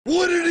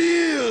What it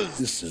is.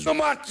 This is the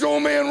Macho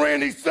Man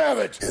Randy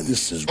Savage. And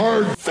this is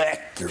Hard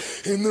Factor.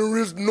 And there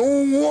is no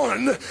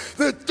one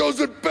that does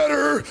it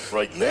better.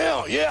 Right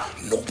now, yeah,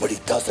 nobody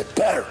does it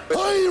better.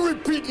 I ain't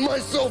repeating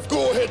myself.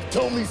 Go ahead,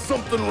 tell me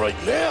something right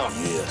now.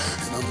 Yeah,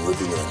 and I'm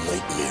living in a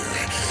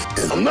nightmare.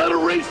 And I'm not a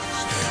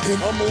racist.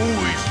 And I'm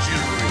always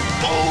cheering.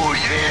 Oh,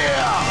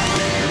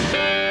 yeah.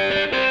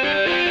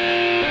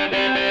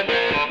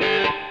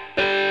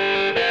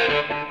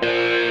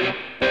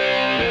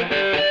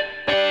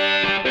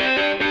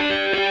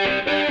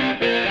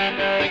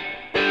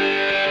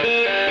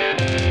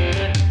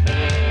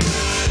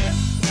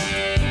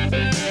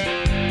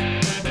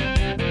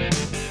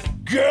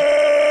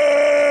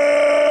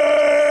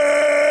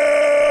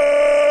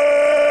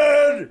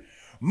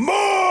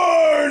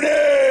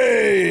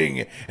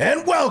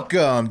 And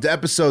welcome to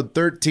episode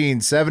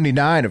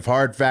 1379 of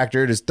Hard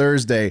Factor. It is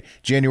Thursday,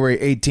 January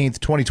 18th,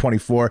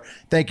 2024.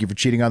 Thank you for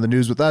cheating on the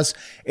news with us.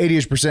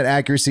 80%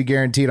 accuracy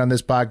guaranteed on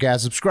this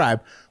podcast.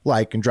 Subscribe,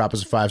 like, and drop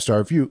us a 5-star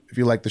review if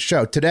you like the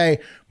show. Today,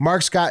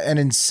 Mark's got an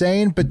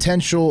insane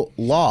potential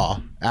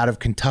law out of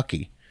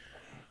Kentucky.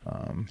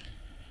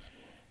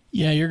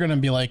 Yeah, you're going to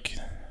be like,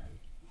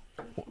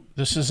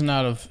 this isn't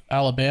out of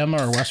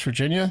Alabama or West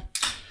Virginia?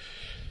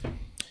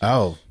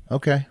 Oh,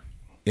 okay.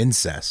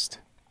 Incest.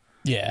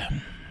 Yeah.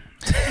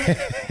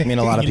 I mean,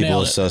 a lot of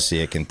people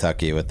associate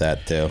Kentucky with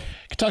that, too.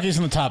 Kentucky's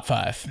in the top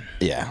 5.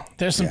 Yeah.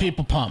 There's some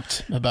people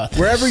pumped about this.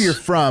 Wherever you're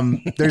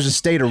from, there's a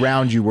state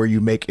around you where you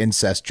make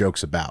incest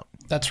jokes about.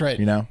 That's right.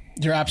 You know?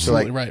 You're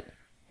absolutely right.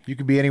 You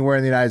could be anywhere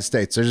in the United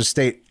States. There's a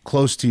state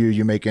close to you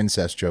you make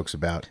incest jokes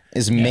about.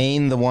 Is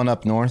Maine the one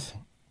up north?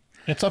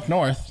 It's up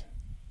north.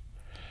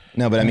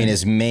 No, but I mean,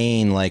 is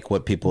Maine like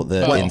what people,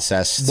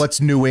 incest?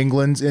 What's New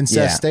England's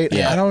incest state?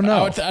 Yeah. I don't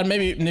know.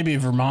 Maybe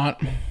Vermont.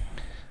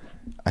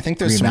 I think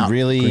there's some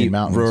really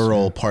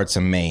rural parts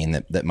of Maine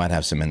that might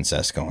have some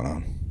incest going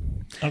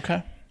on.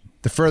 Okay.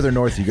 The further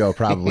north you go,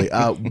 probably.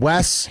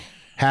 Wes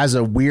has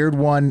a weird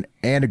one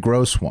and a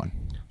gross one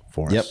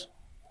for us.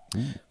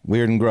 Yep.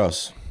 Weird and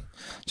gross.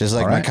 Just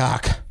like my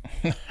cock.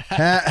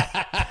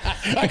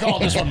 I call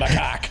this one my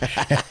cock.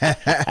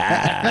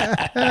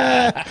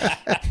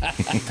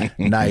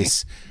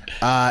 Nice.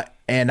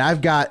 And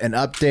I've got an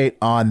update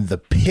on the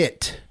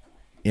Pit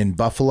in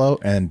Buffalo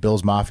and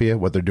Bill's Mafia,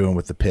 what they're doing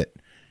with the Pit.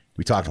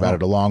 We talked about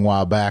it a long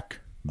while back,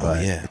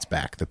 but it's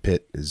back. The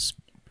Pit is,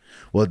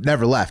 well, it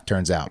never left,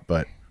 turns out,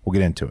 but we'll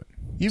get into it.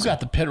 You've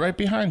got the Pit right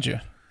behind you.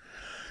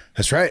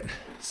 That's right.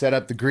 Set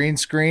up the green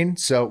screen.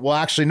 So, well,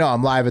 actually, no,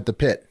 I'm live at the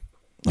Pit.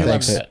 You're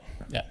live at the Pit.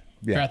 Yeah.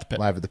 You're at the Pit.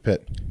 Live at the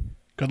Pit.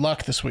 Good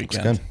luck this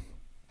weekend. That's good.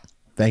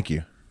 Thank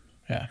you.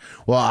 Yeah.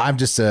 Well, I'm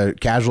just a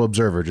casual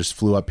observer. Just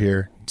flew up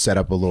here, set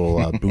up a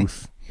little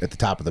booth at the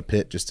top of the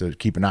Pit just to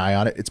keep an eye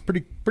on it. It's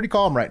pretty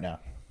calm right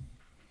now.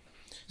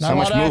 Not so a lot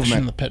much of movement action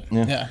in the Pit.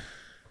 Yeah.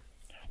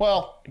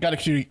 Well, got a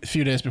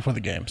few days before the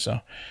game.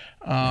 So,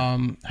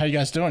 how you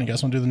guys doing? You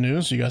guys want to do the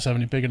news? You guys have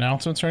any big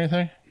announcements or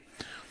anything?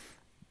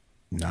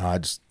 No.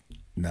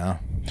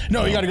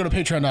 No, you got to go to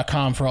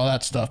patreon.com for all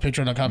that stuff.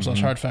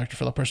 Patreon.com/hardfactor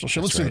for the personal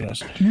shit. Let's do the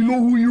news. You know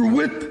who you're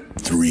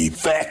with? 3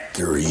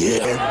 Factor,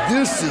 yeah. And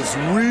this is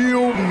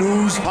real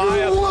news.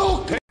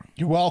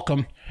 You're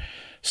welcome.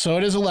 So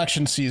it is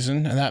election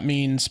season, and that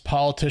means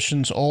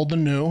politicians old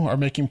and new are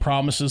making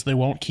promises they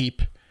won't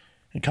keep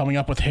and coming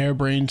up with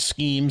harebrained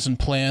schemes and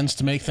plans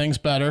to make things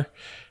better.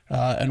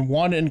 And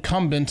one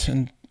incumbent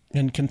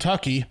in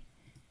Kentucky,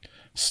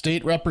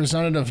 State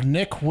Representative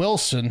Nick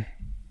Wilson.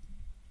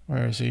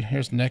 Where is he?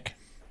 Here's Nick.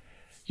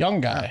 Young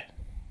guy.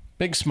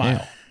 Big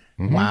smile.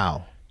 Yeah. Mm-hmm.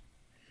 Wow.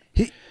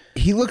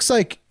 He looks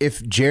like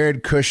if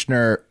Jared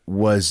Kushner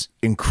was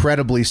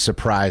incredibly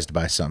surprised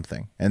by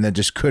something and then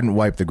just couldn't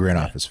wipe the grin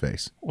off his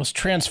face. Was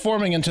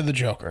transforming into the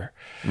Joker.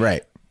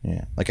 Right.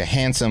 Yeah. Like a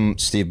handsome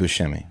Steve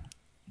Buscemi.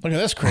 Look at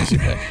this crazy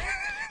pic.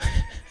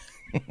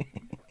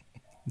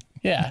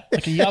 Yeah.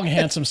 Like a young,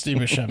 handsome Steve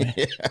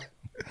Buscemi.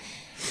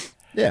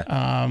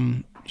 Yeah.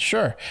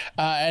 Sure.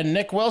 And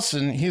Nick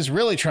Wilson, he's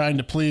really trying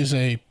to please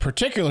a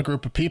particular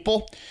group of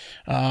people.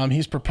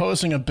 He's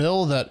proposing a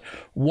bill that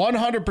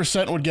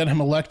 100% would get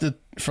him elected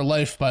for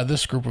life by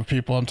this group of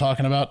people I'm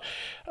talking about.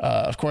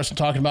 Of course, I'm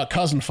talking about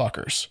cousin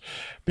fuckers,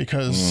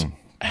 because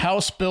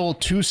House Bill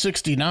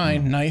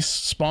 269, nice,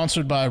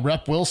 sponsored by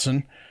Rep.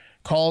 Wilson,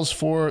 calls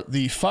for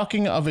the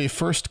fucking of a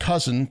first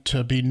cousin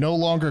to be no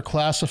longer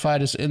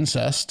classified as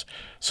incest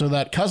so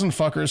that cousin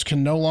fuckers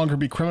can no longer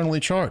be criminally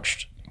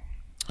charged.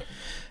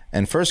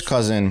 And first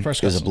cousin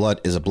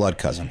is a blood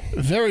cousin.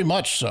 Very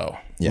much so.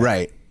 Yeah.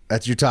 Right.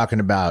 That's you're talking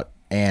about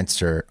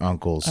aunts or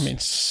uncles. I mean,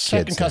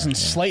 second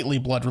cousin's slightly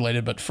blood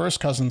related, but first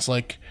cousin's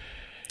like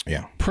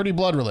pretty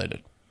blood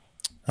related.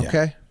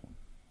 Okay.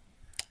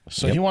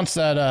 So he wants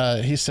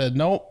that. He said,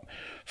 nope,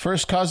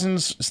 first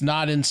cousins is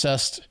not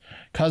incest.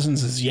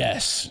 Cousins is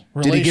yes.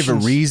 Did he give a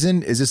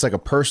reason? Is this like a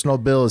personal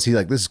bill? Is he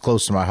like, this is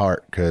close to my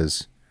heart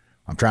because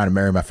I'm trying to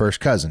marry my first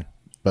cousin?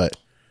 But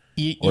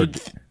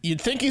you'd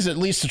think he's at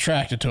least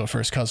attracted to a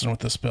first cousin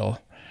with this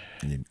bill.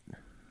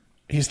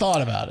 He's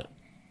thought about it.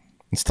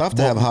 It's tough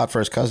to have hot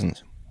first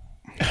cousins.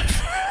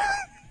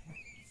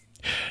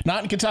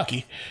 Not in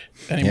Kentucky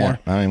anymore.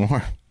 Yeah, not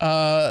anymore.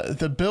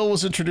 The bill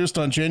was introduced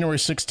on January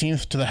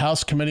 16th to the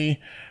House committee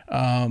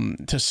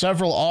to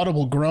several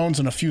audible groans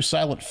and a few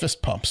silent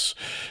fist pumps.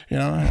 You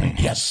know,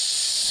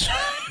 yes.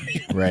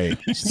 Right.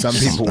 Some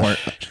people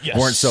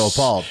weren't so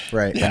appalled.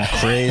 Right. Yeah.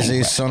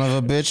 Crazy son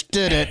of a bitch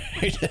did it.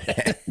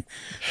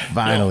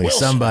 Finally,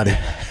 somebody.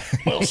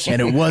 Wilson.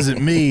 And it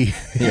wasn't me.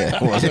 Yeah,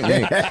 it wasn't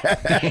me.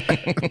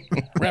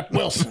 Rep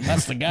Wilson,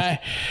 that's the guy.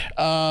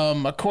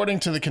 According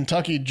to the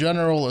Kentucky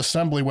General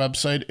Assembly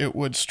website, it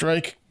would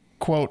strike,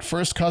 quote,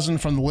 first cousin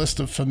from the list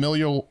of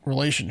familial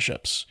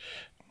relationships,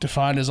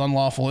 defined as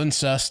unlawful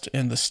incest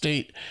in the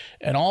state.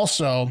 And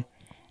also,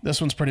 this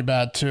one's pretty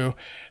bad too,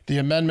 the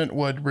amendment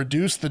would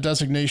reduce the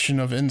designation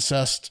of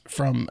incest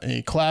from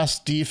a Class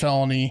D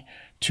felony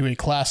to a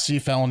Class C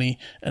felony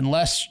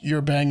unless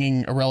you're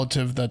banging a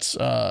relative that's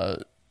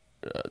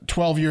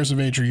 12 years of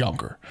age or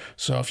younger.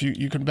 So if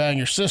you can bang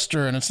your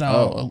sister and it's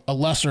now a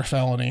lesser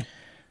felony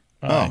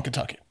in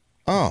Kentucky.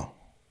 Oh.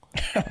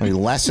 He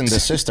lessened the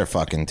sister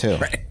fucking too.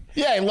 Right.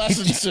 Yeah, he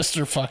lessened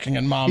sister fucking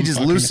and mom. He just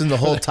fucking. loosened the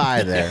whole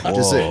tie there.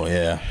 Oh,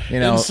 yeah. You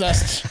know,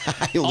 Incest.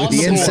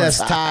 the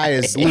incest tie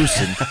is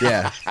loosened.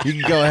 Yeah. You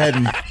can go ahead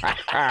and.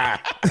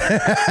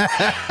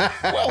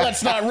 Well,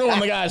 let's not ruin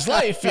the guy's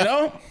life, you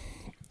know?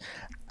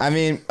 I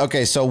mean,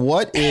 okay, so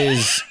what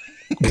is,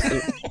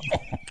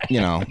 you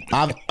know,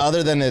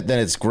 other than that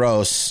it's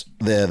gross,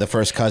 the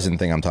first cousin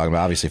thing I'm talking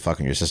about, obviously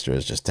fucking your sister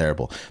is just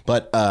terrible.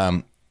 But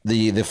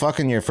the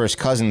fucking your first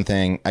cousin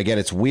thing, I get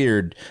it's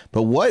weird,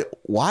 but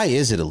why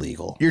is it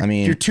illegal?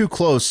 You're too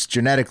close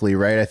genetically,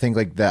 right? I think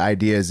like the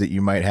idea is that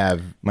you might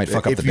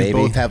fuck up the baby. If you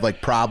both have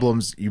like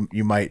problems,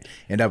 you might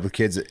end up with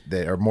kids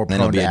that are more prone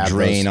to have Then it'll be a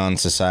drain on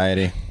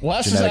society.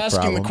 Wes is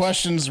asking the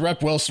questions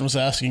Rep Wilson was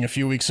asking a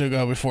few weeks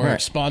ago before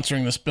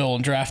sponsoring this bill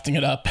and drafting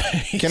it up.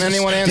 Can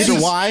anyone answer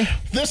why?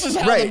 This is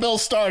how the bill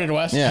started,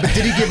 Wes. Yeah. But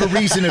did he give a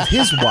reason of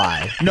his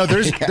why? No,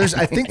 there's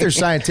I think there's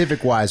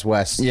scientific whys,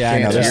 Wes. Yeah, I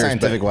know there's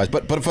scientific whys,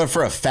 but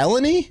for a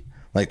felony,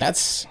 like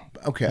that's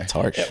okay. That's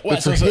harsh.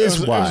 Wes,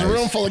 it was a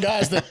room full of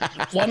guys that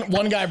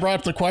one guy brought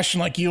up the question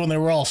like you, and they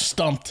were all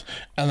stumped.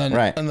 And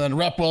then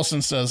Rep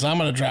Wilson says, "I'm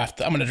going to draft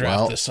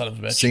this son of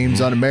a bitch."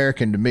 Seems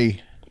un-American to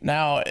me.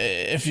 Now,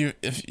 if you're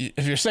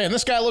saying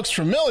this guy looks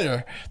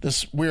familiar,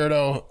 this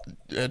weirdo,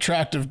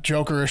 attractive,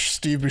 jokerish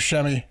Steve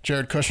Buscemi,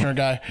 Jared Kushner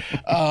guy,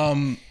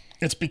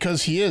 it's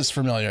because he is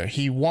familiar.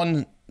 He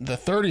won the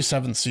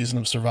 37th season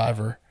of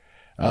Survivor.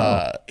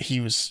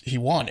 He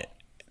won it.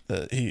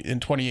 In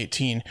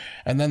 2018,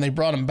 and then they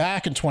brought him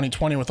back in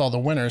 2020 with all the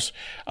winners,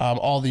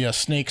 all the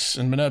snakes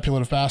and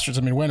manipulative bastards.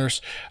 I mean,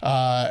 winners.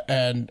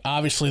 And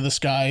obviously, this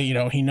guy, you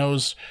know, he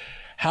knows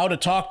how to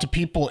talk to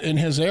people in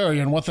his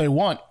area and what they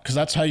want, because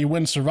that's how you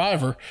win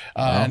Survivor.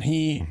 And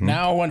he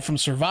now went from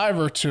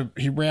Survivor to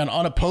he ran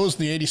unopposed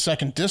the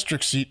 82nd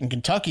district seat in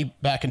Kentucky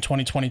back in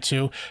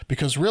 2022,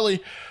 because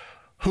really,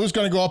 who's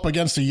going to go up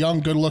against a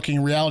young,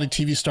 good-looking reality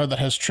TV star that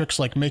has tricks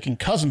like making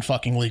cousin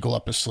fucking legal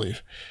up his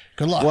sleeve?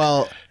 Good luck.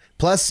 Well.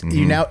 Plus,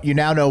 you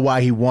now know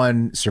why he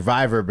won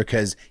Survivor,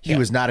 because he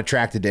was not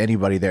attracted to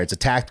anybody there. It's a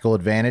tactical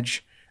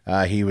advantage.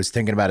 He was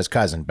thinking about his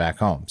cousin back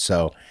home,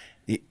 so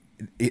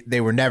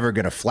they were never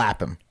going to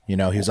flap him. You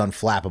know, he was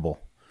unflappable.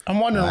 I'm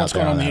wondering what's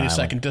going on in the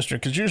 82nd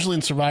district, because usually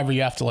in Survivor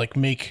you have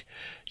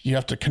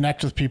to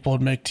connect with people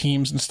and make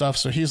teams and stuff.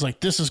 So he's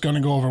like, this is going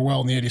to go over well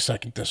in the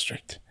 82nd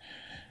district.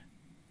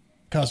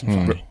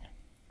 Cousin fucking.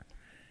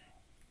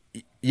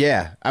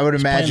 Yeah, I would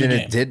imagine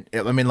it did.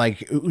 I mean,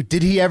 like,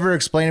 did he ever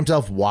explain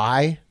himself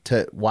why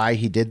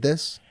he did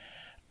this?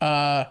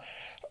 No.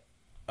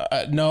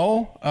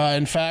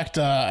 In fact,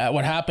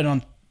 what happened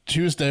on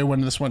Tuesday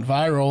when this went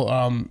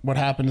viral, what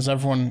happened is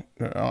everyone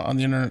on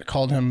the internet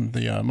called him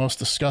the most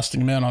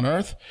disgusting man on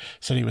earth,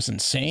 said he was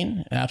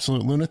insane, an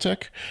absolute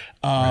lunatic.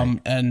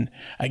 And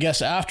I guess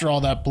after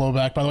all that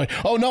blowback, by the way,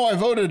 oh no, I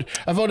voted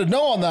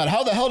no on that.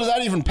 How the hell did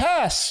that even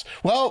pass?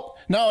 Well,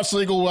 now it's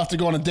legal. We'll have to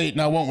go on a date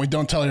now, won't we?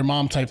 Don't tell your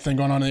mom type thing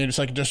going on in the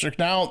 82nd district.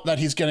 Now that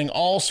he's getting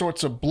all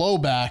sorts of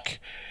blowback,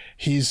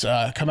 he's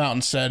come out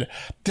and said,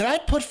 did I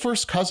put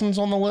first cousins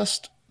on the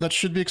list that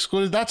should be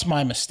excluded? That's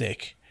my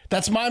mistake. I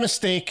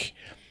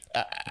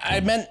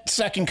meant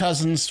second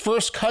cousins.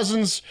 First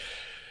cousins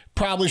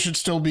probably should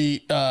still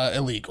be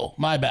illegal.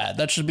 My bad.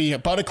 That should be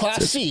but a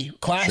Class C.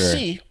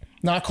 C,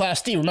 not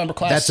Class D. Remember,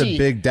 Class C. That's a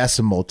big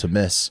decimal to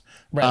miss.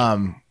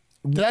 Right.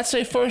 Did that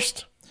say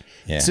first?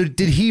 Yeah. So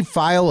did he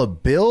file a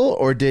bill,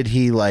 or did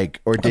he he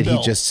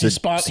just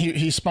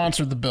he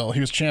sponsored the bill?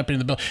 He was championing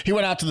the bill. He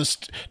went out to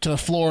the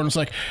floor and was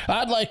like,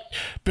 "I'd like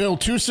Bill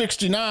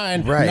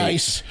 269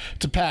 nice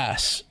to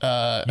pass."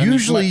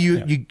 Usually,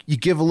 you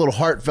give a little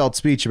heartfelt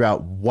speech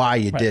about why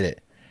you did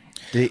it.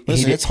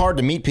 Listen, it's hard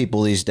to meet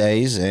people these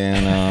days,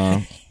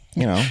 and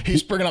you know,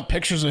 he's bringing up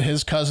pictures of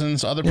his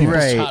cousins, other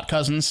people's hot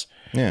cousins.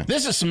 Yeah,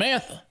 this is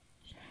Samantha.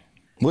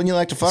 Wouldn't you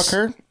like to fuck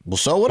her? Well,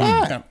 so would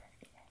I. Yeah.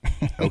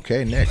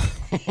 Okay, Nick.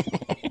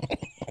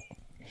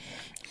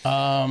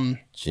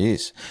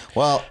 Jeez.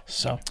 Well,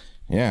 so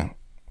yeah.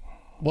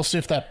 We'll see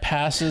if that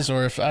passes,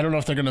 or if I don't know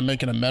if they're going to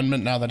make an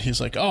amendment now that he's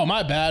like, "Oh,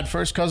 my bad,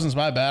 first cousin's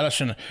my bad. I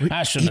shouldn't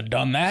have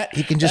done that."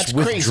 He can just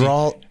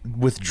withdraw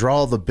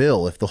the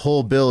bill. If the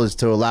whole bill is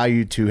to allow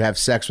you to have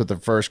sex with a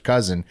first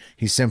cousin,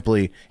 if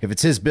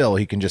it's his bill,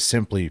 he can just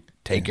simply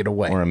take it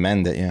away or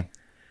amend it.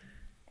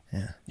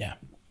 Yeah.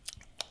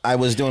 I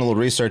was doing a little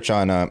research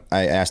on.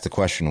 I asked the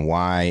question,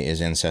 "Why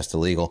is incest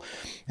illegal?"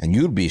 And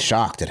you'd be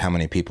shocked at how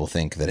many people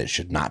think that it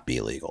should not be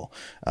illegal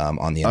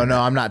on the internet. Oh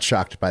no, I'm not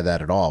shocked by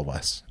that at all,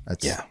 Wes.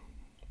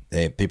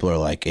 People are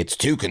like, it's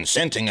two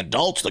consenting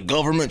adults. The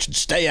government should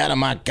stay out of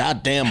my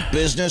goddamn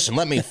business and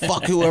let me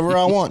fuck whoever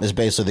I want. Is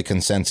basically the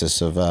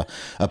consensus of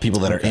people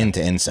that are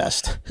into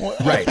incest. Well,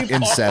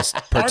 incest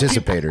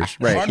participators.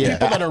 Aren't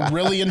people that are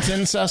really into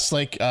incest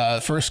like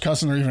first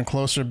cousin or even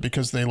closer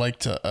because they like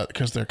to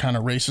because they're kind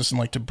of racist and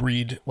like to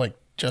breed like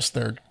just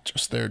their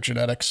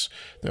genetics.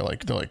 They're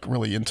like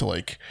really into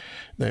like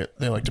they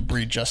like to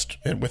breed just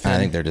within. I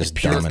think they're just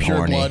dumb and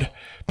horny.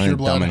 Pure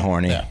blood. Dumb and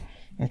horny. Yeah.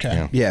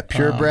 Okay. Yeah,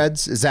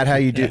 purebreds. Is that how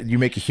you do? You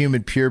make a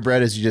human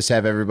purebred? Is you just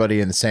have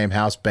everybody in the same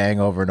house bang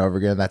over and over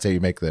again? That's how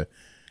you make a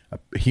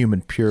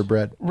human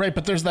purebred, right?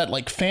 But there's that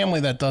like family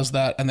that does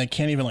that, and they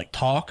can't even like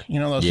talk. You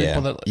know those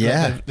people that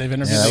they've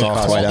interviewed. They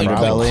white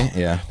underbelly.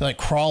 They like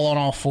crawl on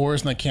all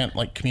fours and they can't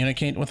like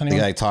communicate with anyone.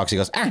 The guy talks. He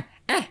goes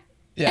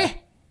Yeah,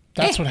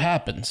 that's what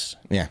happens.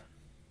 Yeah.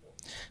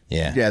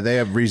 They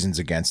have reasons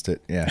against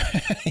it. Yeah.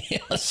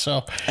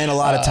 So, and a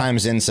lot of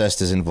times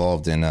incest is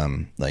involved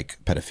in like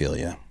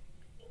pedophilia.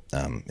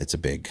 It's a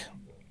big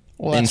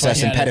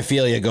incest and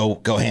pedophilia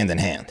go hand in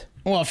hand.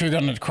 Well, if you're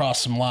going to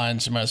cross some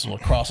lines, you might as well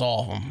cross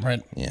all of them,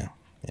 right? Yeah.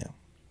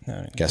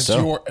 Guess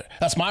so.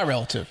 That's my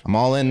relative. I'm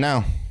all in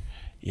now.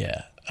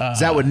 Yeah. Is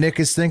that what Nick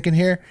is thinking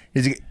here?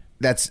 Okay.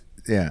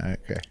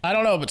 I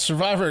don't know, but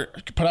Survivor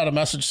put out a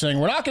message saying,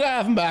 we're not going to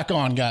have him back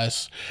on,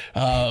 guys.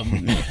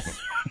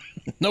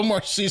 No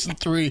more season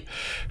 3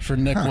 for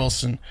Nick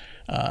Wilson.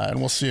 And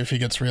we'll see if he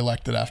gets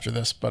reelected after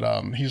this.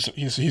 But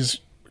he's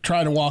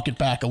trying to walk it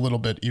back a little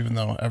bit, even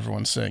though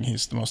everyone's saying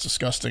he's the most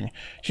disgusting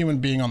human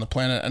being on the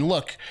planet. And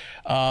look,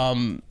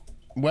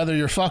 whether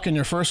you're fucking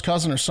your first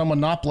cousin or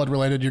someone not blood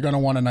related, you're going to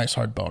want a nice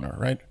hard boner,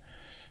 right?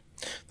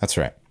 That's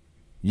right.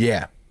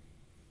 Yeah.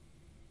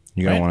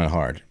 You're going to want it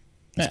hard.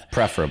 Yeah.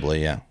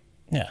 Preferably, yeah.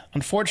 Yeah.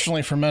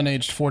 Unfortunately, for men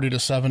aged 40 to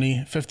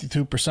 70,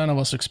 52% of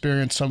us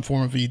experience some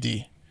form of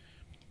ED.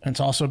 And it's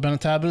also been a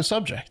taboo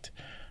subject.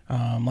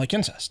 Like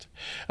incest.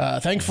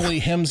 Thankfully,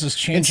 HIMSS is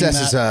changing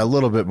incest is a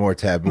little bit more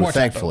taboo,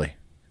 thankfully. Taboo.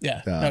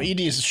 Yeah. No,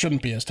 EDs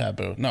shouldn't be as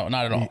taboo. No,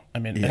 not at all. I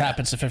mean, it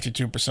happens to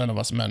 52% of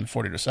us men,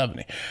 40 to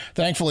 70.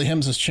 Thankfully,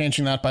 HIMSS is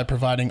changing that by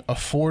providing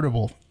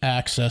affordable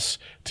access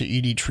to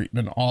ED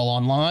treatment all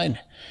online.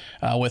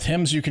 With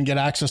HIMSS, you can get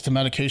access to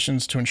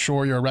medications to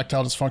ensure your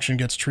erectile dysfunction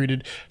gets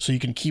treated so you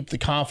can keep the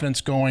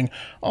confidence going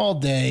all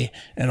day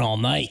and all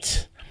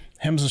night.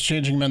 HIMSS is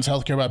changing men's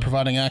healthcare by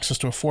providing access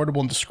to affordable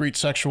and discreet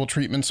sexual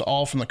treatments,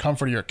 all from the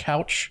comfort of your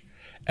couch.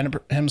 And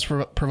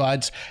HIMSS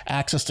provides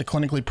access to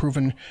clinically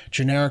proven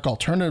generic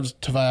alternatives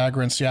to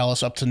Viagra and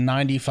Cialis up to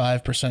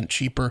 95%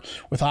 cheaper,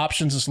 with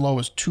options as low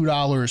as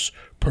 $2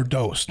 per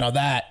dose. Now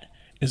that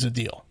is a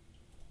deal.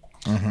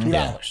 $2.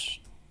 Yeah.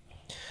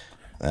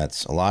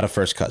 That's a lot of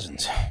first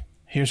cousins.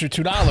 Here's your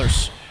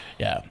 $2.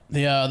 Yeah,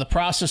 the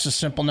process is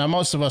simple. Now,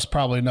 most of us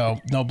probably know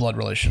no blood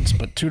relations,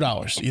 but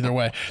 $2 either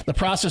way. The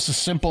process is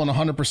simple and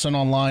 100%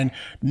 online.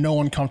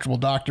 No uncomfortable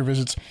doctor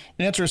visits.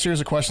 Answer a series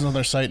of questions on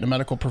their site, and a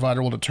medical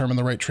provider will determine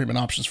the right treatment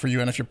options for you.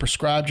 And if you're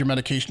prescribed, your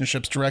medication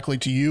ships directly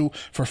to you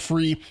for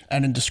free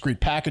and in discreet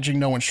packaging.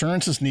 No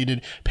insurance is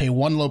needed. Pay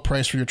one low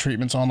price for your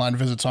treatments, online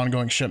visits,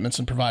 ongoing shipments,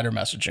 and provider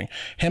messaging.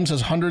 HIMSS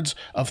has hundreds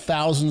of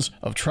thousands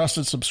of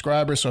trusted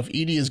subscribers, so if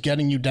ED is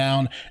getting you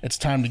down, it's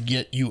time to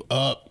get you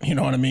up. You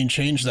know what I mean?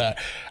 Change that.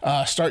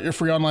 Start your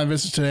free online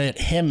visit today at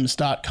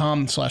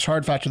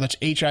hims.com/hardfactor. That's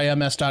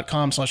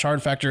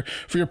HIMS.com/hardfactor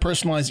for your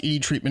personalized ED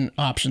treatment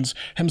options.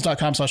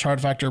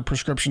 hims.com/hardfactor.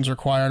 Prescriptions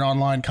require an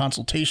online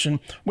consultation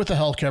with a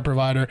healthcare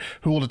provider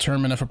who will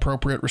determine if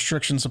appropriate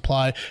restrictions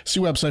apply. See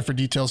website for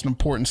details and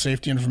important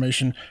safety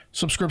information.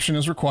 Subscription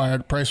is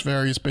required. Price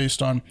varies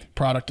based on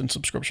product and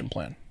subscription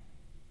plan.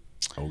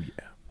 Oh,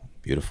 yeah.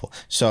 Beautiful.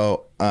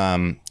 So,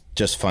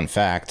 just fun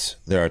fact,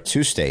 there are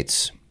 2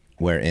 states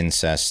where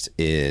incest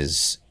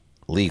is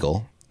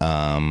legal.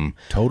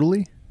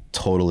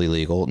 Totally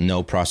legal.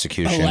 No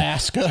prosecution.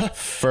 Alaska.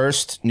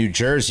 First, New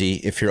Jersey.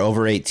 If you're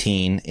over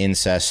 18,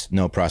 incest,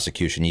 no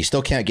prosecution. You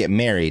still can't get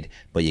married,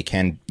 but you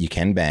can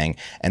bang.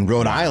 And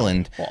Rhode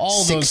Island. Well,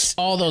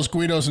 all those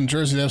Guidos in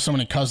Jersey, they have so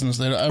many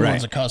cousins.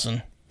 Everyone's a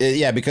cousin.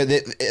 Yeah, because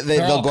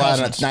they'll go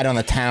cousins. Out on a night on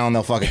the town.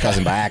 They'll fuck a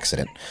cousin by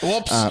accident.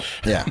 Whoops.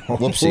 Yeah.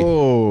 Whoopsie.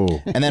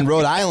 Whoa. And then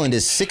Rhode Island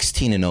is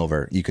 16 and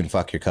over. You can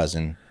fuck your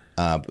cousin.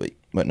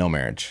 But no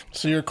marriage.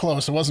 So you're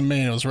close. It wasn't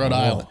me. It was Rhode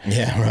Island.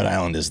 Yeah, Rhode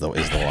Island is the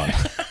one.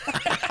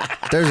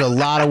 There's a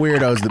lot of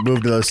weirdos that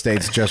move to those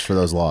states just for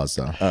those laws,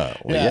 though.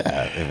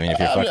 Yeah. I mean, if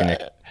you're fucking your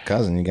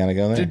cousin, you gotta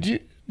go there.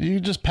 Did you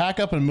just pack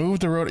up and move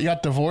to Rhode? You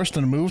got divorced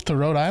and moved to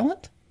Rhode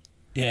Island?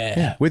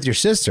 Yeah. With your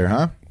sister,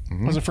 huh?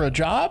 Mm-hmm. Was it for a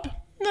job?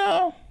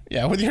 No.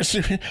 Yeah, with your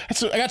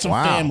I got some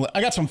family. I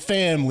got some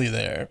family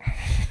there.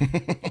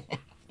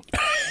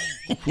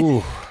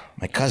 Ooh,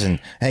 my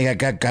cousin. Hey, I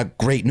got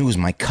great news.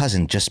 My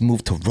cousin just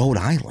moved to Rhode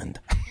Island.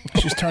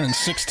 She's turning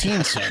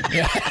 16 soon.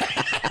 Yeah.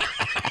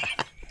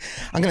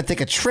 I'm gonna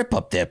take a trip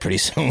up there pretty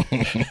soon. Oh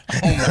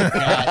my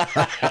god.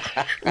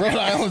 Rhode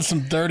Island's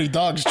some dirty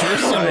dogs.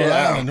 Jersey and Rhode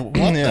Island.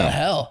 What the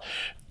hell?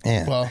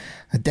 Yeah. Well,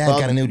 Dad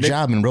got a new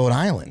job in Rhode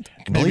Island.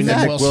 Maybe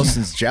Nick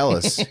Wilson's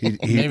jealous. Maybe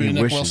he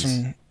Nick wishes.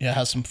 Wilson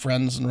has some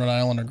friends in Rhode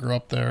Island or grew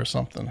up there or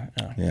something.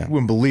 Yeah. You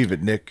wouldn't believe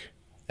it, Nick.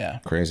 Yeah.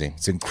 Crazy.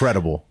 It's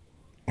incredible.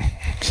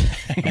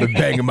 I've been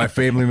banging my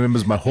family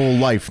members my whole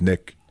life,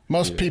 Nick.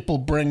 Most people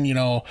bring,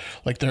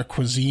 like their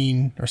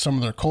cuisine or some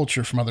of their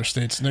culture from other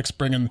states. Nick's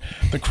bringing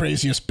the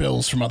craziest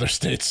bills from other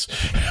states.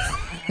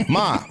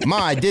 Ma,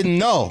 I didn't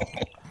know.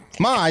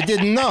 Ma, I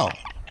didn't know.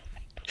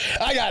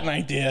 I got an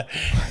idea.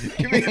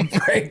 Give me a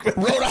break.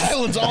 Rhode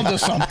Island's onto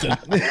something.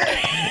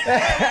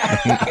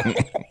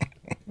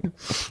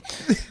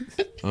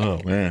 Oh,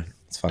 man.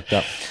 It's fucked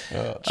up.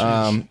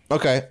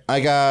 Okay, I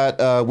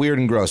got weird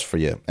and gross for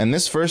you. And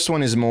this first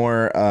one is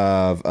more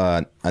of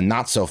a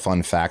not so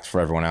fun fact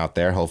for everyone out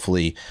there.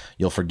 Hopefully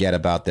you'll forget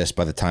about this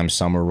by the time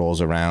summer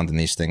rolls around and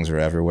these things are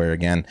everywhere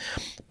again.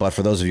 But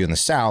for those of you in the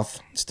South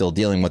still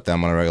dealing with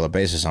them on a regular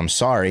basis, I'm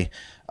sorry.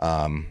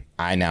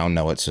 I now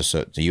know it,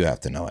 so you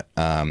have to know it.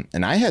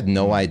 And I had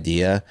no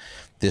idea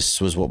this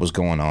was what was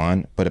going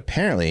on. But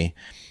apparently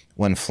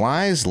when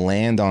flies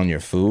land on your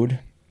food,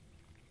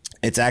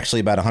 it's actually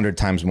about 100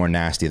 times more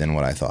nasty than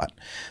what I thought.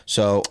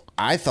 So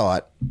I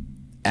thought,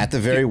 at the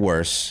very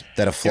worst,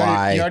 that a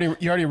fly... You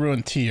already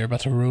ruined tea. You're about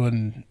to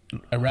ruin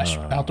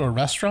outdoor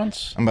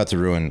restaurants? I'm about to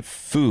ruin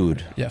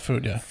food. Yeah,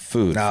 food, yeah.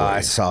 Food. No,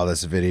 I saw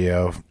this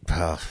video.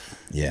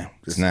 Yeah.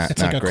 It's not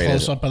It's like a great.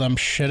 close-up of them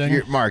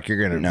shitting. Mark, you're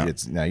going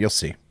to... No, you'll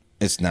see.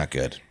 It's not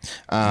good.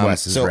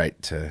 Wes is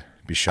right to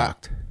be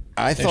shocked.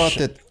 I thought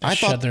They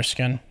shed their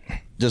skin.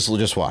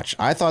 Just watch.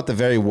 I thought the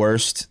very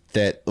worst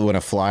that when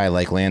a fly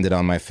landed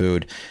on my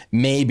food,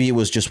 maybe it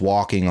was just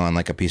walking on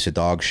like a piece of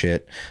dog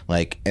shit,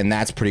 and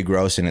that's pretty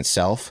gross in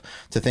itself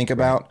to think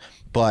about.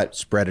 But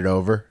spread it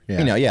over,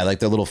 like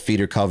their little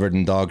feet are covered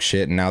in dog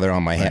shit, and now they're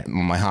on my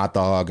on my hot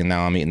dog, and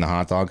now I'm eating the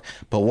hot dog.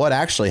 But what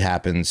actually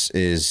happens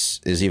is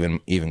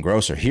even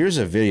grosser. Here's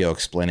a video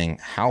explaining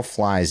how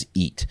flies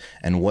eat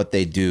and what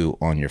they do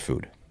on your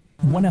food.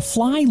 When a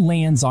fly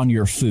lands on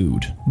your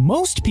food,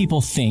 most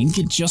people think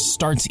it just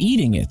starts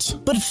eating it.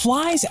 But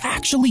flies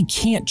actually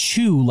can't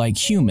chew like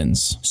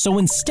humans. So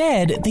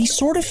instead, they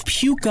sort of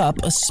puke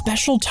up a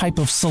special type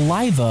of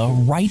saliva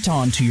right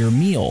onto your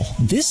meal.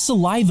 This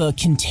saliva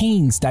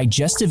contains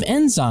digestive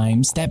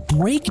enzymes that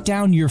break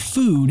down your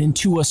food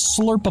into a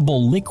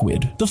slurpable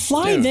liquid. The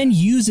fly then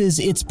uses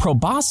its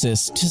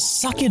proboscis to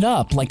suck it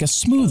up like a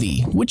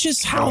smoothie, which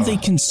is how they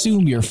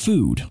consume your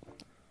food.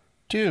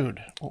 Dude,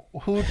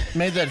 who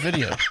made that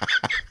video?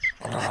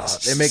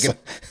 They make it.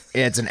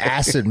 It's an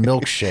acid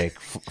milkshake.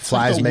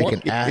 Flies make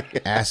an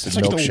acid It's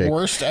like milkshake. the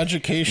worst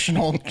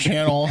educational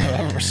channel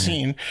I've ever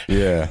seen.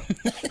 Yeah.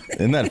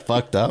 Isn't that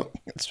fucked up?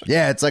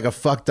 Yeah, it's like a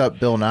fucked up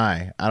Bill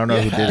Nye. I don't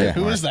know who did it.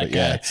 Who is that but guy?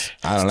 Yeah,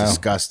 I don't know.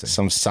 Disgusting.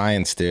 Some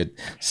science dude.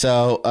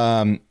 So,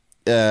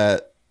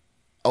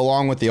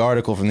 along with the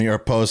article from the New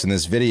York Post and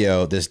this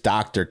video, this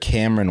Dr.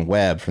 Cameron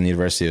Webb from the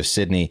University of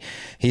Sydney,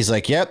 he's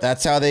like, yep,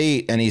 that's how they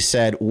eat. And he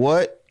said,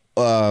 what?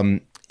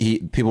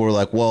 People were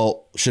like,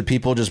 well, should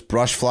people just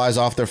brush flies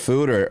off their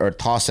food or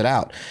toss it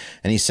out?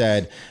 And he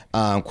said,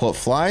 quote,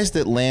 flies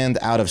that land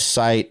out of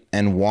sight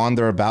and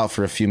wander about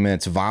for a few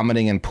minutes,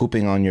 vomiting and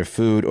pooping on your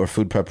food or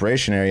food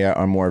preparation area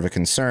are more of a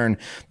concern.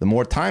 The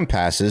more time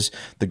passes,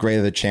 the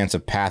greater the chance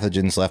of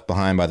pathogens left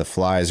behind by the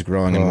flies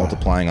growing and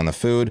multiplying on the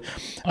food.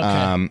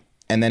 Okay.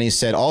 And then he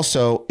said,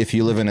 also, if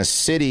you live in a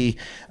city,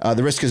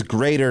 the risk is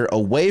greater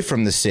away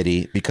from the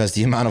city because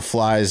the amount of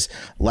flies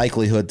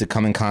likelihood to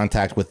come in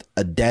contact with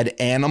a dead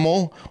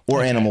animal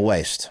or animal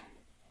waste.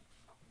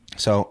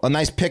 So a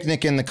nice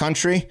picnic in the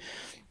country.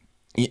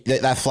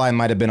 That fly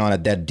might have been on a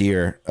dead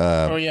deer.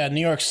 Oh, yeah.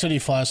 New York City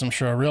flies, I'm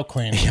sure, are real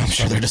clean. Yeah, I'm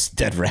sure they're just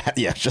dead rat.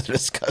 Yeah, I'm sure they're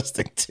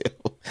disgusting, too.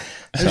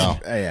 So,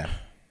 yeah.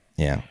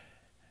 Yeah.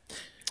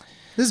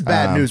 This is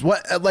bad news.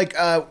 What,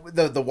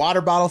 the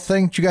water bottle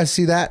thing? Did you guys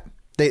see that?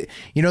 They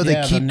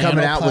keep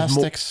coming out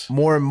with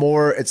more and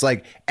more. It's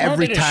like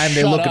every time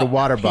they look at a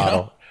water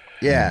bottle.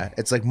 Yeah,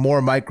 it's like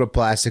more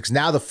microplastics.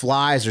 Now the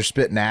flies are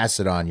spitting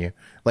acid on you.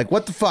 Like,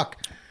 what the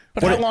fuck?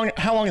 But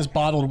how long has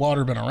bottled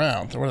water been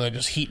around? Or are they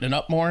just heating it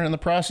up more in the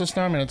process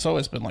now? I mean, it's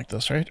always been like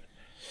this, right?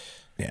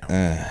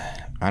 Yeah.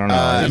 I don't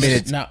know.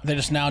 They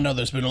just now know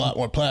there's been a lot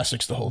more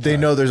plastics the whole time. They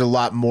know there's a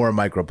lot more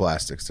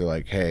microplastics. They're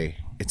like, hey,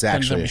 it's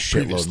actually a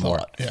shitload more.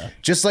 Yeah.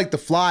 Just like the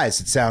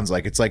flies, it sounds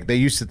like. It's like they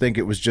used to think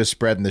it was just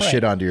spreading the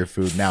shit onto your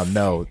food. Now,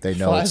 no, they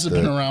know flies it's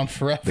have been around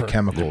forever. the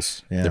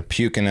chemicals. Yeah. They're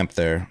puking up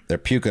there. They're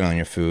puking on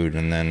your food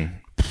and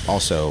then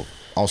also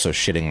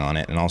shitting on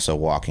it and also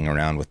walking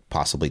around with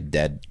possibly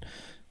dead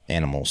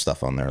animal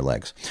stuff on their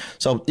legs.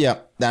 So, yeah,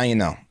 now you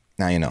know.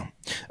 Now you know.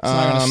 It's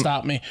not going to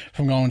stop me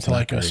from going to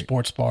like a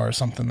sports bar or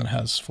something that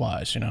has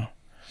flies, you know?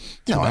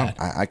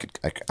 I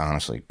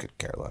honestly could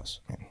care less.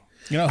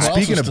 You know who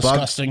Speaking else is of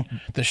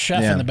disgusting? The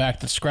chef in the back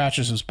that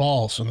scratches his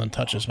balls and then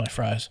touches my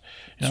fries.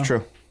 You know? It's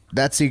true.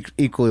 That's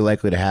equally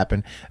likely to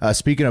happen.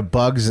 Speaking of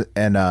bugs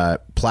and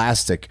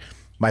plastic,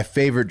 my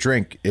favorite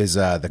drink is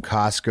the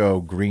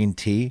Costco green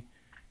tea.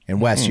 And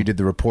Wes, you did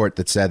the report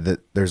that said that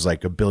there's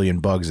like 1 billion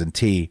bugs in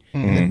tea,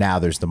 and then now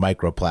there's the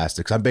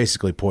microplastics. I'm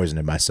basically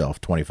poisoning myself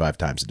 25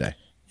 times a day.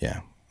 Yeah,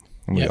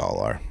 we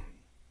all are.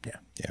 Yeah.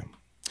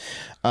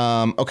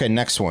 Okay,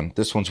 next one.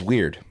 This one's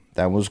weird.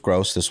 That was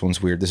gross. This one's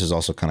weird. This is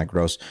also kind of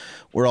gross.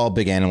 We're all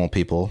big animal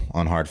people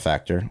on Hard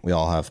Factor. We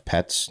all have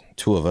pets.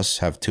 2 of us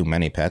have too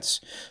many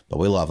pets, but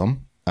we love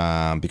them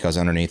because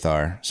underneath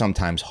our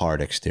sometimes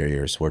hard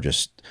exteriors, we're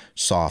just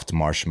soft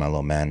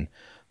marshmallow men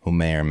who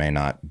may or may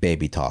not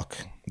baby talk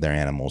their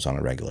animals on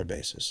a regular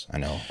basis. I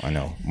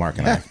know. Mark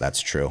and I,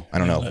 that's true. I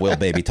don't know if Will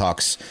baby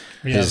talks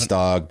his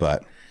dog,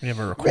 but we have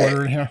a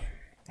recorder in here.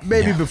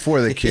 Maybe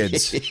before the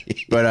kids,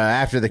 but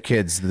after the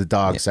kids, the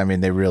dogs. I mean,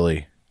 they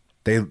really,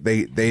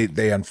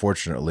 they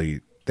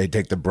unfortunately they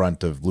take the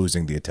brunt of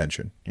losing the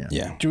attention.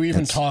 Yeah. Do we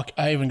even talk?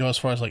 I even go as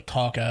far as like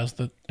talk as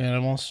the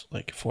animals,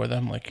 like for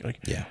them, like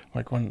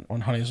when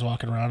Honey's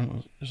walking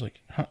around, it's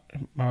like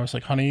I was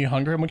like, Honey, you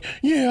hungry? I'm like,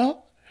 yeah,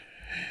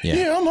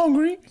 I'm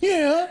hungry.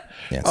 Yeah.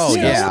 Oh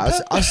yeah,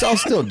 I'll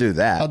still do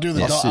that. I'll do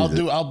the.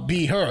 I'll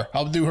be her.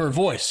 I'll do her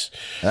voice.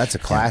 That's a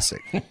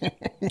classic.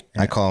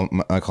 I call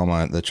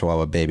the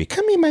Chihuahua baby.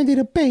 Come here, my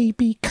little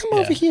baby. Come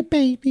over here,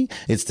 baby.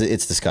 It's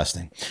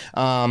disgusting.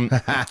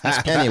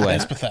 Anyway,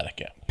 it's pathetic.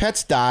 Yeah.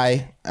 Pets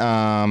die,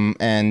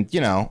 and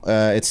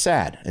it's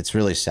sad. It's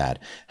really sad.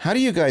 How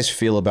do you guys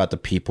feel about the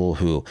people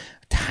who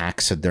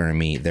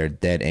taxidermy their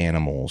dead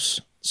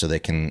animals so they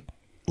can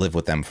live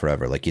with them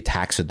forever? Like you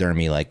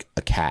taxidermy like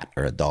a cat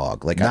or a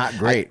dog. Like not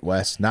great,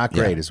 Wes. Not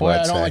great is what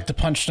I'd say. I don't like to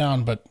punch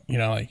down, but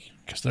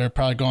because they're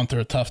probably going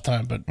through a tough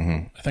time. But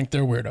I think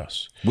they're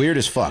weirdos. Weird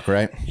as fuck,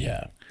 right?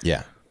 Yeah.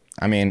 Yeah.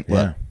 I mean,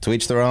 look, to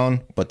each their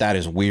own, but that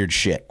is weird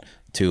shit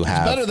to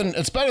have.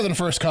 It's better than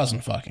first cousin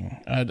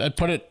fucking. I'd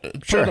put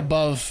it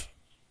above,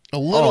 a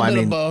little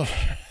bit above,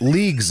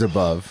 leagues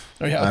above.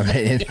 Oh, yeah.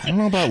 I don't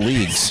know about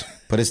leagues,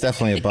 but it's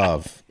definitely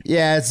above.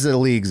 Yeah, it's the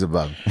leagues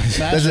above.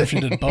 Imagine if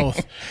you did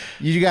both.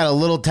 You got a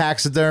little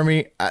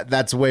taxidermy.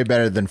 That's way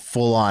better than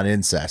full on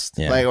incest.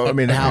 Yeah. Like, I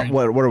mean,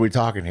 what are we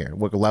talking here?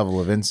 What level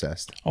of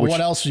incest? Well,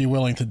 what else are you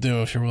willing to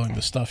do if you're willing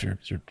to stuff your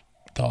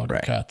dog or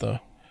cat though?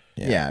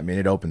 Yeah, I mean,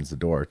 it opens the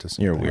door to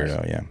some. You're a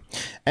weirdo, yeah.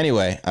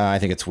 Anyway, I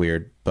think it's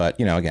weird, but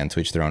again, to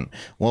each their own.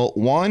 Well,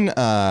 one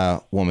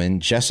woman,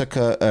 Jess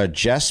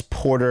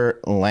Porter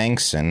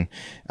Langson,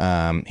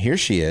 here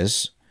she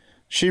is.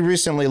 She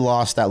recently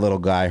lost that little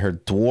guy, her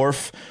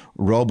dwarf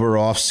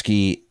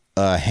Roborovsky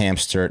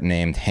hamster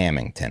named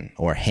Hamilton,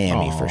 or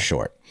Hammy for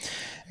short.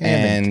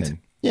 Hamilton.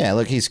 And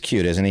look, he's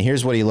cute, isn't he?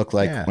 Here's what he looked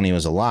like when he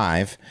was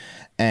alive.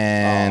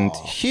 And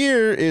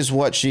here is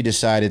what she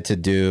decided to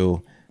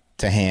do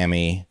to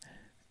Hammy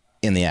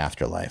in the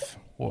afterlife.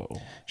 Whoa.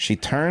 She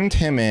turned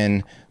him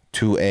in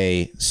to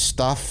a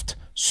stuffed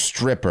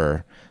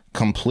stripper,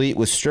 complete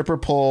with stripper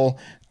pole,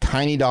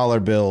 tiny dollar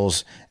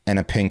bills, and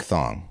a pink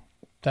thong.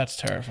 That's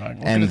terrifying.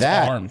 Look And at its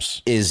that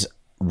arms. is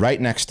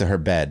right next to her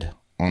bed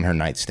on her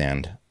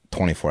nightstand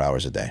 24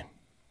 hours a day.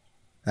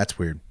 That's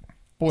weird.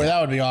 Boy,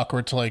 that would be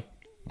awkward to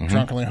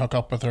drunkenly hook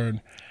up with her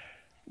and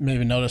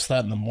maybe notice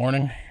that in the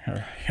morning.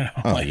 Or,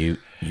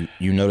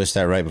 you notice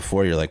that right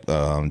before you're like,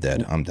 oh, I'm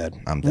dead.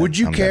 Would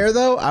you care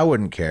though? I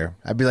wouldn't care.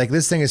 I'd be like,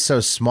 this thing is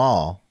so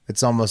small.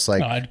 It's almost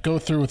like I'd go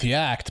through with the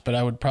act, but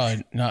I would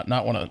probably not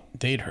want to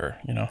date her.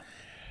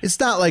 It's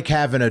not like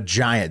having a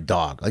giant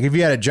dog. Like if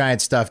you had a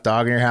giant stuffed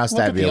dog in your house,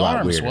 that'd be a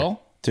lot weirder.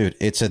 Will. Dude,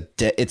 it's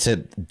a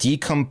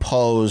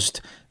decomposed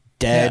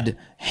dead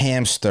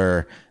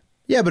hamster.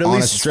 Yeah, but at on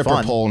least a it's stripper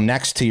fun. pole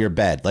next to your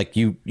bed. Like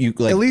you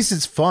like. At least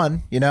it's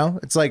fun,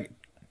 It's like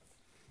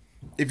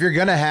if you're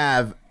gonna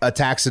have a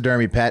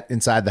taxidermy pet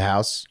inside the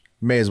house,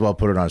 you may as well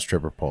put it on a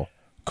stripper pole.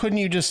 Couldn't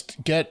you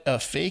just get a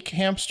fake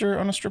hamster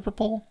on a stripper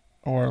pole,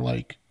 or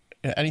like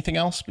anything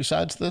else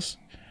besides this?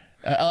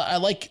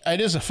 It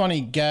is a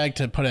funny gag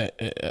to put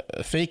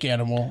a fake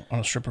animal on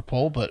a stripper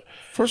pole, but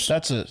first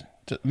that's a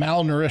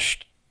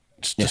malnourished,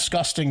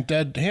 disgusting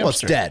dead hamster. Well,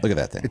 it's dead. Look at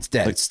that thing. It's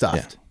dead. It's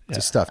stuffed. It's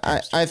a stuffed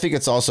hamster. I think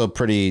it's also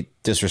pretty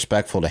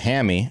disrespectful to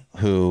Hammy,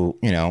 who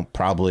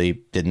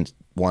probably didn't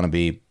want to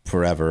be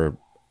forever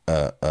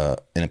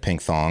in a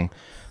pink thong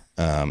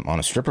on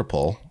a stripper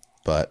pole,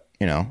 but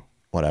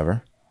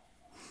whatever.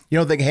 You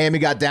don't think Hammy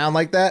got down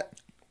like that?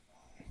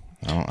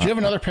 Do you have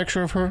another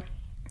picture of her?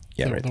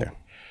 Yeah, right there.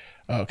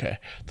 Okay.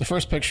 The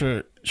first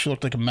picture, she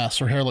looked like a mess.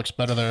 Her hair looks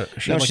better there.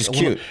 She's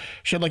cute.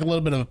 She had like a little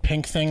bit of a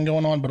pink thing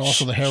going on, but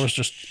also the hair was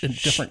just in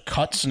different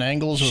cuts and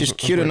angles. She's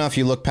cute enough.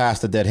 You look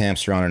past the dead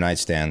hamster on her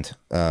nightstand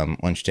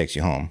when she takes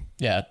you home.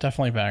 Yeah,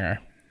 definitely banger.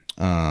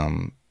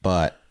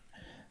 But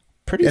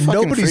pretty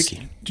fucking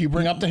freaky. Do you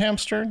bring up the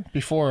hamster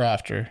before or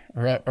after,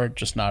 or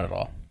just not at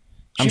all?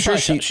 I'm sure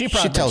she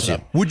probably tells you.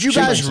 Would you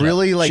guys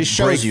really like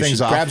she break shows you. things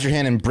She off? grabs your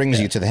hand and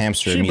brings you to the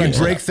hamster You immediately.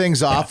 break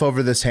things off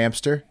over this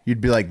hamster? You'd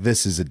be like,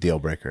 this is a deal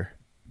breaker.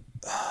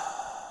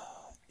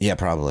 Yeah,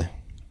 probably.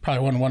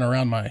 Probably wouldn't want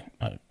around my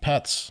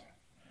pets.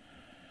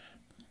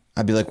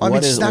 I'd be like, I mean,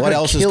 what she's not what gonna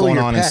else is kill going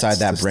your on pets inside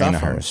that to brain of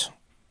stuff 'em. hers?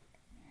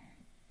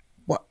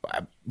 What?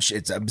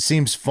 It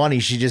seems funny.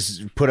 She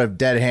just put a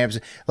dead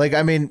hamster. Like,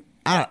 I mean,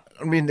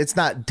 it's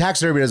not,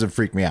 taxidermy doesn't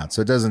freak me out.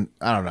 So it doesn't,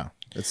 I don't know.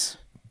 It's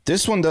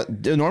This one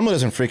normally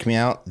doesn't freak me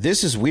out.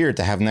 This is weird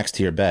to have next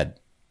to your bed.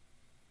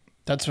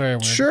 That's very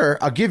weird. sure.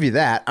 I'll give you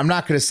that. I'm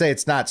not going to say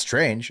it's not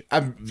strange.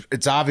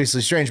 It's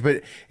obviously strange,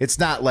 but it's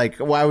not like,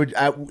 why would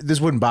this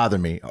wouldn't bother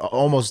me.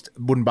 Almost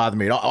wouldn't bother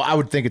me at all. I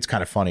would think it's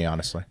kind of funny,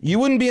 honestly. You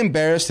wouldn't be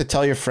embarrassed to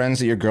tell your friends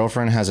that your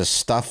girlfriend has a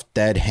stuffed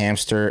dead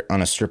hamster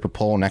on a stripper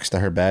pole next to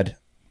her bed?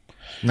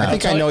 No. I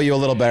think I know you a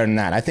little better than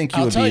that. I think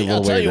you would be a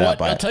little weirded out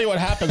by I'll it. tell you what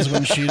happens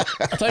when she.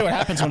 I'll tell you what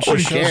happens when she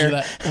wouldn't shows care. you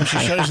that when she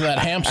shows you that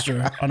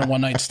hamster on a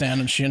one night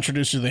stand and she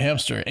introduces you to the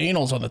hamster.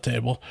 Anal's on the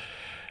table.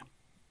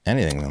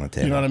 Anything's on the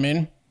table. You know what I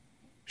mean?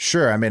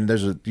 Sure. I mean,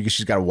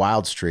 she's got a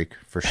wild streak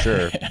for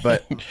sure.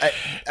 But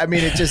I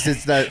mean,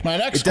 it's not. My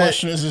next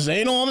question is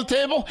anal on the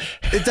table?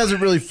 It doesn't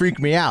really freak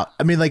me out.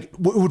 I mean, like, it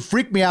would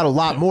freak me out a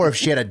lot more if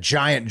she had a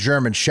giant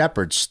German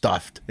Shepherd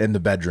stuffed in the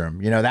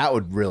bedroom. You know, that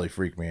would really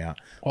freak me out.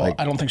 Well, Like,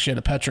 I don't think she had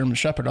a pet German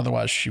Shepherd.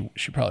 Otherwise, she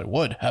probably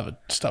would have a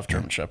stuffed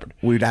German Shepherd.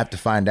 we'd have to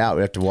find out.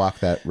 We'd have to walk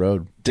that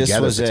road This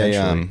together was a,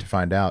 potentially to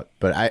find out.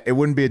 But it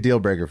wouldn't be a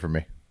deal breaker for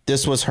me.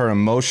 This was her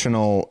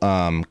emotional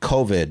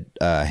COVID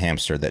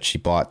hamster that she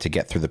bought to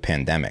get through the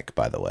pandemic,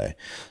 by the way.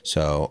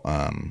 So,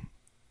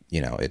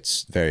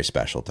 it's very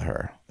special to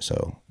her.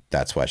 So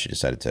that's why she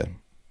decided to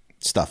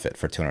stuff it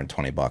for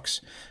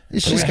 $220.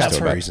 She's got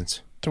some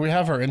reasons. Do we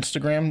have her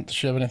Instagram? Does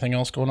she have anything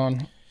else going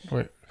on? Can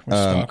we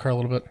stalk her a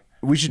little bit?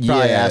 We should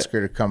probably Yeah. ask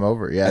her to come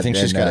over. Yeah, I think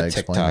she's got a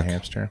explain TikTok. the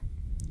hamster.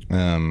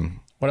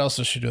 What else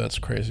does she do that's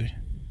crazy?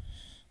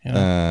 You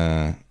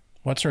know?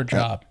 What's her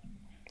job?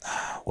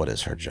 What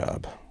is her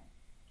job?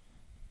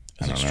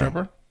 Is it a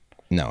stripper?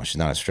 No, she's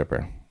not a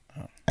stripper.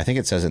 I think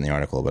it says it in the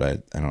article, but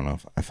I don't know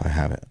if I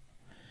have it.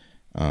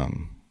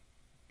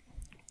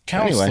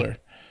 Counselor. Anyway.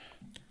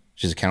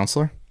 She's a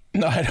counselor?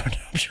 No, I don't know.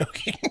 I'm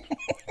joking.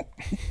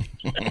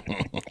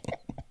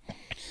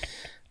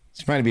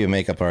 She might be a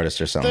makeup artist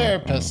or something.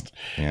 Therapist.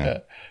 Yeah.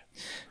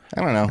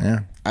 I don't know. Yeah.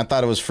 I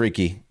thought it was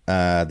freaky.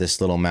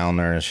 This little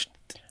malnourished,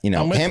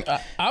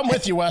 I'm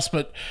with you, Wes,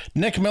 but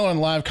Nick Miller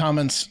in live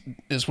comments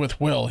is with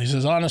Will. He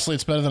says, honestly,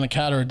 it's better than a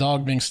cat or a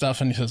dog being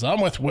stuffed. And he says,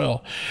 I'm with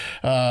Will.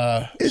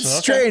 It's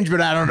strange, but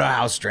I don't know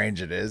how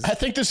strange it is. I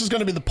think this is going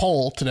to be the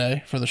poll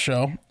today for the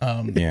show.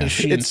 Yeah. Is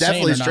she It's insane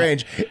definitely or not?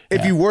 strange.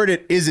 If you word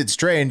it, is it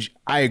strange?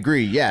 I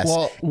agree. Yes.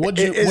 Well, would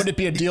it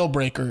be a deal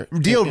breaker?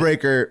 Deal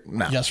breaker?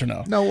 No. Yes or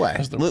no? No way.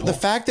 As the The poll.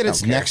 fact that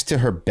it's next to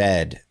her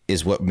bed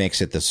is what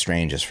makes it the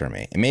strangest for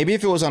me. And maybe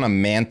if it was on a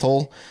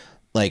mantle,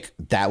 like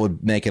that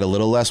would make it a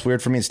little less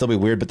weird for me. It'd still be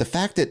weird. But the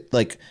fact that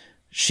like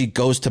she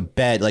goes to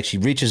bed, like she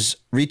reaches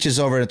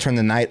over to turn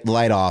the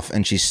light off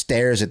and she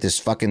stares at this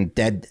fucking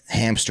dead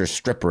hamster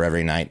stripper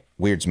every night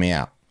weirds me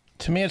out.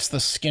 To me, it's the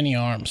skinny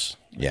arms.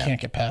 Yeah. I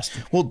can't get past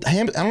it. Well, I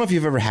don't know if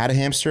you've ever had a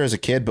hamster as a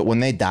kid, but when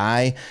they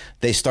die,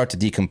 they start to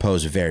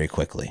decompose very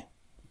quickly.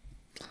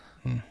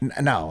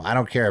 No, I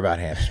don't care about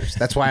hamsters.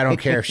 That's why I don't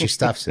care if she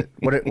stuffs it.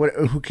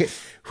 Who cares?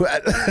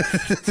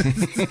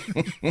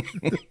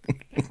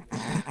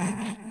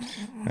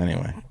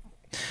 Anyway.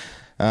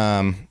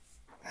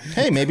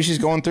 Hey, maybe she's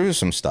going through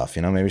some stuff.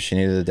 Maybe she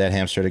needed a dead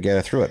hamster to get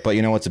her through it. But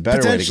what's a better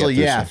way to get Potentially,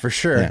 through yeah, some- for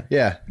sure.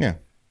 Yeah.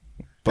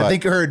 But I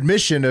think her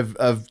admission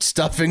of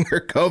stuffing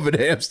her COVID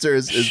hamster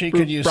is She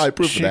proof, could use. probably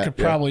proof She of that. could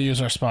probably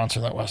use our sponsor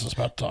that Wes is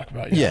about to talk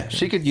about. Yeah,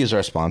 she could use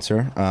our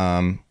sponsor,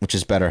 which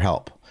is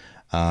BetterHelp.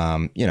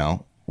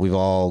 We've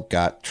all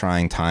got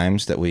trying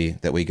times that we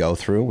go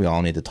through. We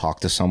all need to talk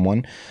to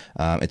someone.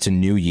 It's a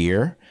new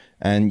year,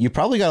 and you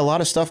probably got a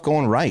lot of stuff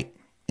going right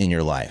in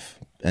your life,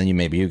 and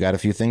maybe you got a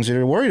few things that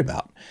you're worried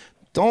about.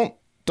 Don't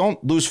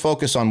lose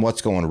focus on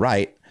what's going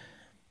right,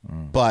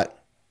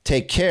 but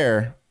take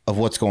care of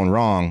what's going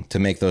wrong to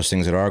make those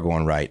things that are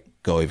going right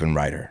go even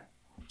righter.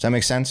 Does that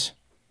make sense?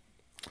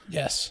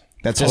 Yes.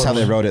 That's just how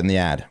they wrote it in the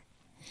ad.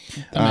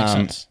 That makes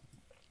sense.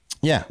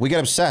 Yeah, we get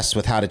obsessed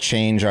with how to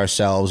change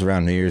ourselves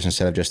around New Year's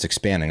instead of just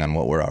expanding on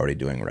what we're already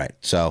doing right.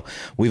 So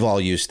we've all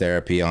used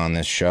therapy on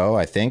this show,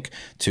 I think,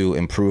 to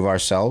improve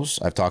ourselves.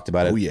 I've talked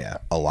about it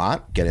a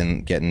lot.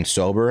 Getting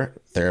sober,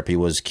 therapy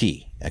was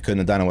key. I couldn't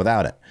have done it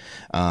without it.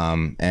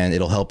 And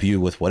it'll help you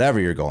with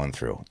whatever you're going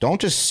through. Don't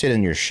just sit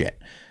in your shit.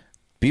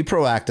 Be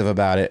proactive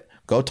about it.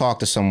 Go talk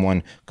to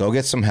someone. Go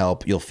get some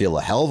help. You'll feel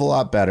a hell of a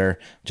lot better.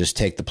 Just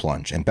take the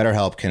plunge. And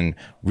BetterHelp can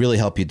really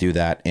help you do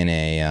that in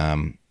a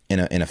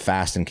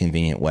fast and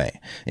convenient way.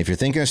 If you're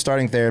thinking of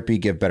starting therapy,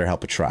 give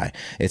BetterHelp a try.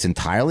 It's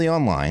entirely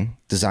online,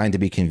 designed to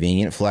be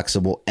convenient,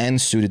 flexible,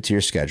 and suited to your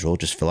schedule.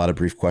 Just fill out a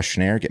brief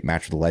questionnaire, get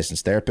matched with a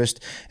licensed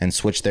therapist, and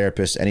switch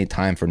therapists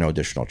anytime for no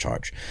additional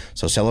charge.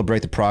 So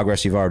celebrate the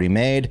progress you've already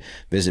made.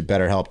 Visit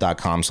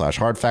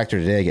BetterHelp.com/HardFactor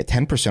today. Get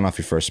 10% off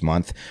your first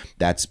month.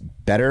 That's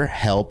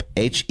BetterHelp,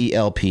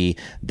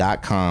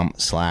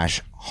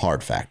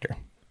 HELP.com/HardFactor.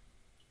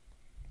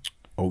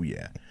 Oh,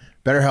 yeah.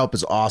 BetterHelp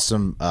is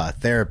awesome.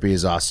 Therapy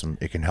is awesome.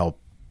 It can help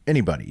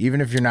anybody,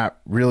 even if you're not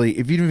really,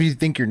 even if you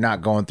think you're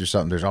not going through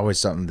something, there's always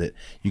something that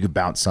you could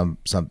bounce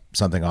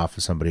something off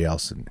of somebody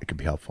else, and it could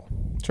be helpful.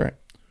 That's right.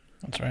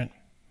 That's right.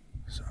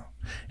 So,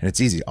 and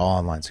it's easy, all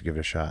online. So give it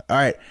a shot. All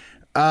right,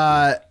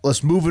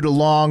 let's move it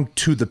along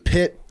to the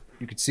pit.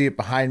 You can see it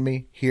behind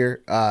me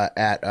here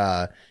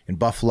in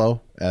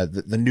Buffalo,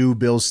 the new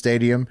Bills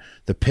Stadium,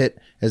 the pit,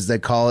 as they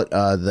call it,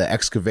 the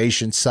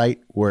excavation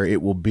site where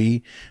it will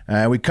be.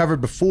 We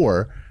covered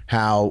before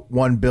how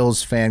one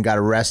Bills fan got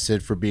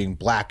arrested for being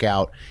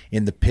blackout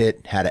in the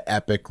pit, had an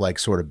epic like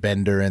sort of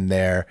bender in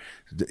there,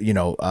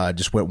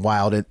 just went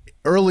wild.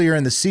 Earlier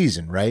in the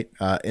season, right,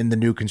 in the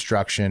new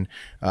construction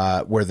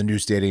where the new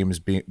stadium is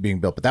being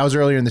built. But that was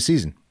earlier in the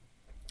season.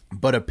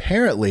 But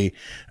apparently,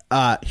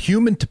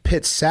 human to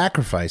pit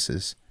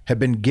sacrifices have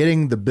been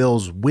getting the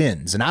Bills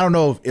wins. And I don't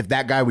know if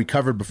that guy we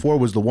covered before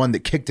was the one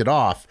that kicked it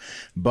off,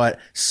 but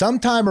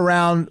sometime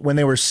around when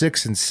they were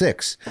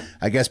 6-6,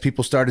 I guess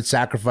people started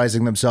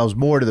sacrificing themselves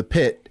more to the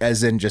pit,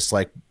 as in just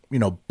like,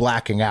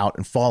 blacking out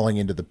and falling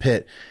into the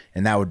pit.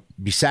 And that would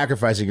be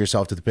sacrificing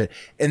yourself to the pit.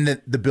 And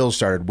then the Bills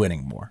started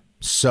winning more.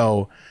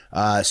 So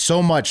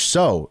much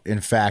so, in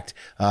fact,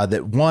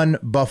 that one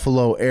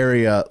Buffalo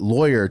area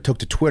lawyer took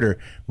to Twitter,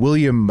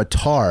 William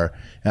Matar,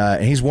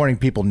 and he's warning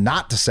people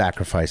not to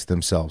sacrifice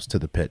themselves to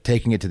the pit.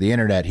 Taking it to the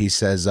internet, he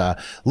says,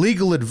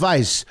 legal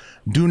advice,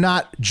 do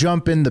not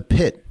jump in the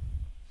pit.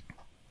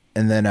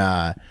 And then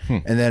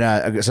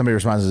somebody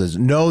responds and says,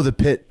 no, the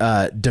pit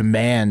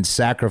demands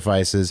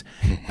sacrifices.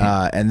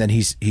 And then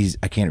he's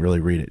I can't really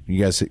read it.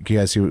 You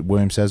guys see what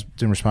William says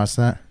in response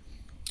to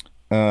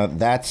that?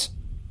 That's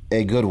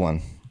a good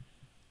one.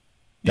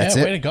 That's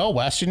way it. to go,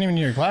 Wes. You didn't even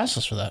need your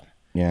glasses for that.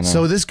 Yeah. No.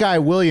 So this guy,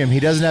 William, he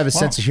doesn't have a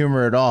sense of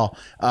humor at all.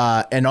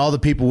 And all the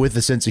people with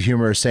a sense of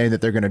humor are saying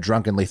that they're going to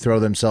drunkenly throw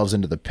themselves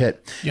into the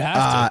pit. You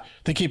have to.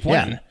 They keep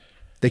winning. Yeah,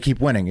 they keep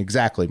winning.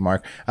 Exactly,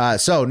 Mark.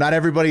 So not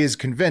everybody is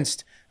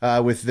convinced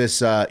with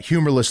this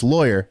humorless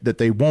lawyer that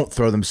they won't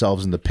throw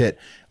themselves in the pit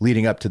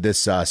leading up to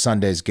this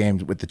Sunday's game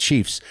with the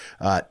Chiefs.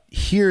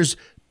 Here's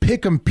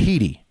Pick'em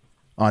Petey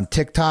on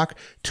TikTok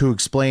to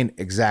explain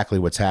exactly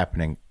what's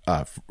happening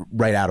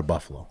right out of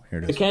Buffalo. Here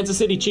it is. The Kansas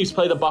City Chiefs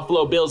play the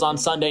Buffalo Bills on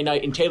Sunday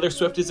night, and Taylor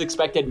Swift is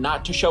expected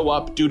not to show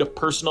up due to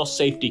personal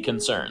safety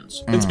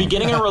concerns. Since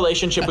beginning a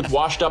relationship with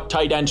washed-up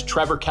tight end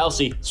Trevor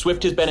Kelsey,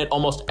 Swift has been at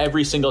almost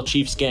every single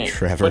Chiefs game.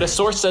 But a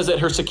source says that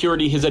her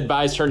security has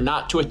advised her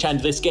not to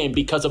attend this game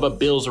because of a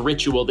Bills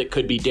ritual that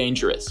could be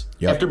dangerous.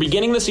 Yep. After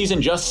beginning the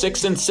season just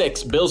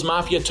 6-6, Bills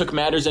Mafia took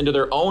matters into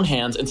their own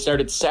hands and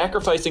started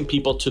sacrificing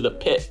people to the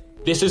pit.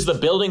 This is the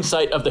building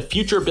site of the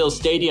future Bills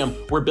Stadium,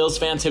 where Bills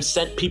fans have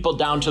sent people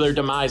down to their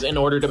demise in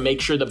order to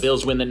make sure the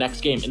Bills win the next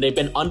game, and they've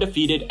been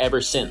undefeated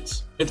ever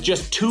since. With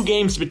just 2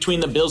 games between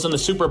the Bills and the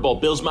Super Bowl,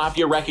 Bills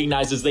Mafia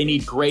recognizes they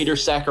need greater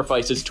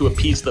sacrifices to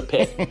appease the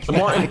pit. The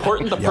more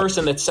important the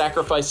person that's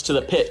sacrificed to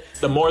the pit,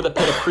 the more the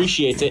pit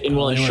appreciates it and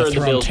will ensure the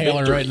Bills'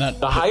 victory.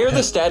 The higher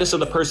the status of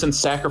the person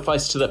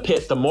sacrificed to the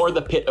pit, the more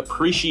the pit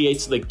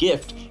appreciates the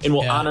gift and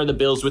will honor the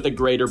Bills with a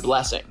greater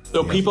blessing.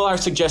 So people are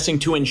suggesting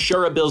to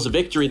ensure a Bills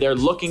victory, they're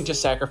looking to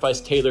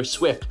sacrifice Taylor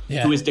Swift,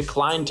 who has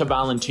declined to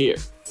volunteer.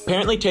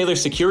 Apparently,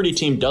 Taylor's security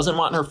team doesn't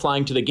want her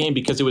flying to the game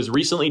because it was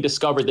recently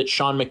discovered that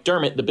Sean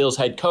McDermott, the Bills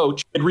head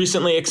coach, had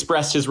recently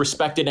expressed his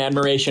respect and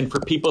admiration for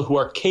people who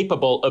are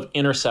capable of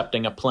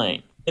intercepting a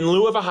plane. In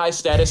lieu of a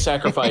high-status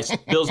sacrifice,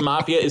 Bills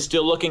Mafia is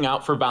still looking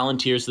out for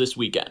volunteers this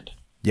weekend.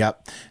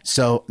 Yep.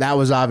 So that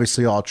was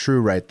obviously all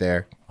true right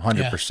there.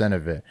 100%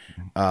 of it.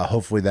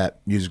 Hopefully that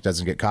music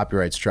doesn't get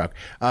copyright struck.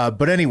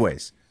 But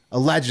anyways,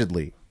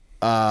 allegedly,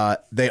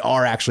 they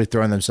are actually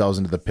throwing themselves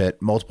into the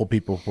pit, multiple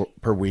people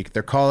per week.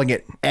 They're calling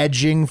it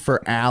edging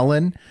for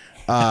Allen,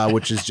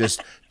 which is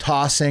just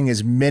tossing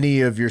as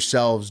many of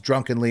yourselves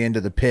drunkenly into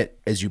the pit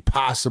as you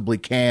possibly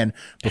can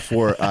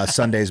before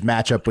Sunday's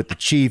matchup with the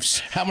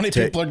Chiefs. How many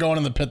people are going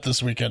in the pit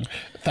this weekend?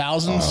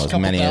 Thousands? As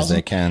many as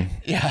they can.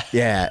 Yeah.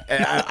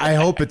 Yeah. I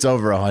hope it's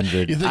over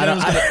 100. You think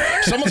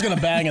someone's going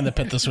to bang in the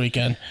pit this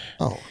weekend?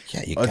 Oh,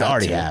 yeah. You they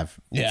already have,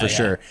 for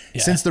sure.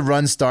 Yeah. Since the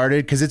run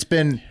started, because it's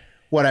been...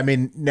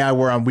 now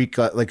we're on week,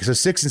 so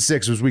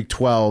 6-6 was week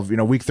 12.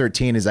 Week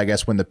 13 is, I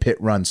guess, when the pit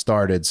run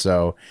started.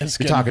 So it's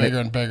getting bigger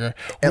and bigger.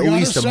 At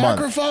least a month.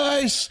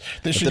 Sacrifice.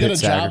 They should get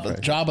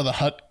a job of the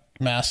Hut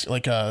mask,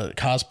 like a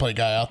cosplay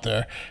guy out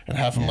there, and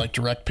have him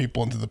direct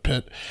people into the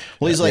pit.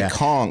 Well, he's like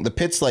Kong. The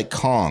pit's like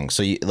Kong.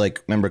 So you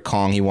remember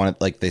Kong? He wanted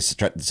they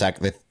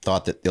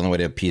thought that the only way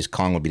to appease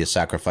Kong would be to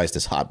sacrifice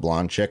this hot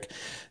blonde chick,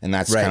 and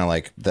that's kind of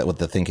like what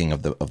the thinking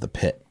of the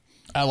pit.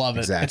 I love it.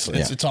 Exactly.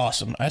 It's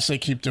awesome. I say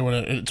keep doing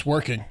it. It's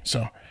working.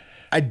 So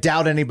I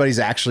doubt anybody's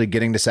actually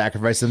getting to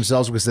sacrifice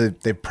themselves because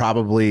they've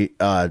probably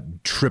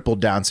tripled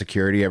down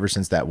security ever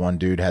since that one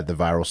dude had the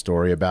viral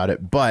story about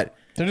it. But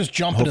they're just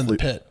jumping in the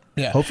pit.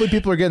 Yeah. Hopefully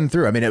people are getting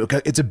through. I mean,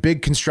 it's a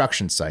big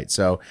construction site.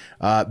 So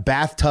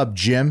bathtub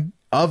gym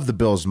of the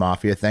Bills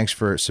Mafia. Thanks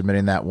for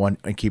submitting that one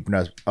and keeping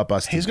us up to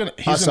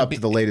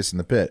the latest in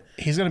the pit.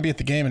 He's going to be at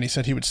the game, and he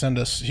said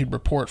he'd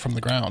report from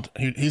the ground.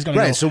 He's going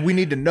to right. So we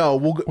need to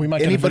know.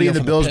 Anybody in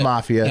the Bills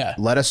Mafia,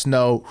 let us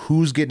know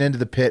who's getting into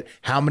the pit,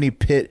 how many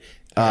pit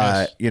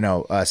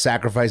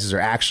sacrifices are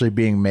actually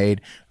being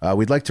made.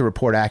 We'd like to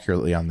report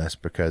accurately on this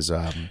because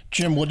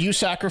Jim, would you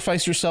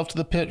sacrifice yourself to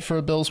the pit for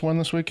a Bills win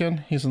this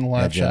weekend? He's in the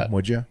live chat.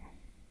 Would you?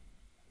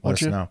 Let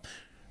us know.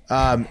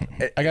 I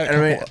got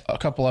a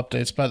couple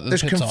updates, but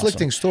there's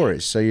conflicting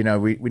stories. So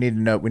we need to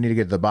know. We need to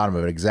get to the bottom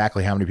of it.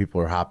 Exactly how many people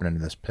are hopping into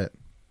this pit?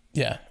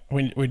 Yeah,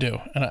 we do.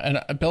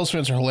 And Bills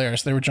fans are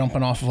hilarious. They were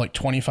jumping off of like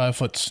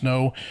 25-foot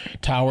snow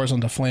towers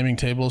onto flaming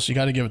tables. You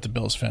got to give it to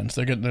Bills fans.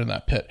 They're getting in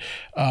that pit.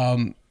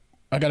 I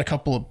got a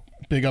couple of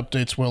big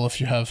updates. Will,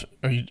 if you have,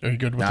 are you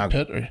good with the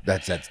pit?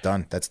 That's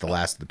done. That's the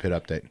last of the pit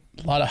update.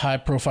 A lot of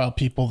high-profile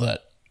people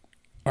that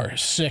are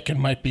sick and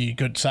might be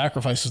good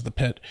sacrifices. The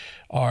pit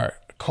are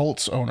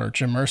Colts owner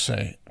Jim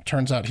Irsay.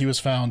 Turns out he was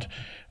found.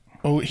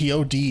 He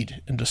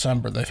OD'd in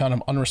December. They found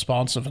him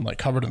unresponsive and like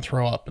covered in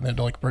throw up, and they had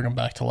to like bring him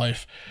back to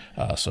life.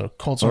 So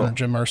Colts owner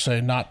Jim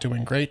Irsay not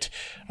doing great.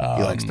 He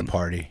likes to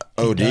party.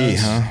 OD,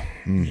 huh?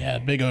 Yeah,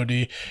 big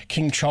OD.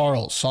 King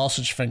Charles,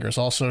 sausage fingers.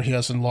 Also, he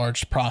has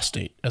enlarged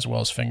prostate as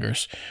well as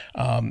fingers,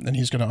 and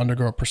he's going to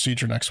undergo a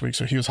procedure next week.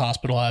 So he was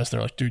hospitalized.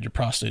 They're like, dude, your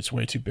prostate's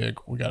way too big.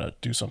 We got to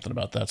do something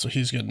about that. So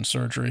he's getting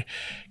surgery.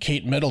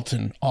 Kate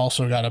Middleton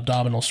also got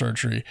abdominal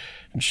surgery,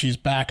 and she's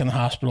back in the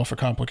hospital for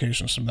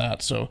complications from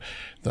that. So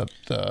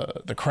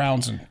the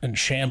crown's in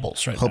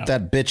shambles right now. Hope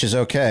that bitch is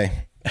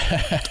okay.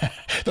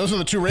 Those are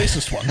the two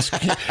racist ones.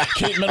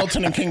 Kate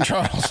Middleton and King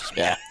Charles.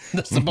 Yeah.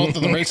 That's both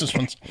of the racist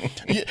ones.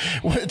 Yeah,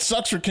 well, it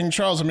sucks for King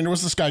Charles. I mean,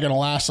 was this guy going to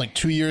last like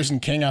 2 years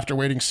in King after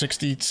waiting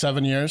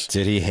 67 years?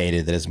 Dude, he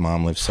hated that his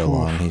mom lived so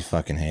long. He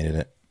fucking hated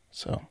it.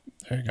 So,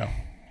 there you go.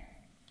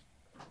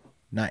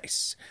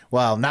 Nice.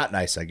 Well, not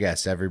nice, I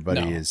guess.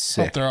 Everybody is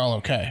sick. Hope they're all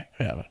okay.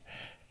 Yeah,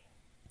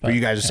 but you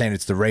guys are saying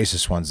it's the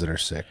racist ones that are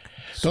sick.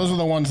 Those are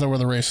the ones that were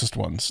the racist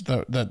ones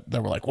that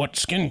were like, what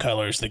skin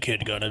color is the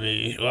kid going to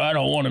be? Well, I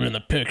don't want him in the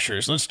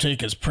pictures. Let's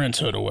take his Prince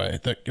hood away.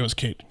 It was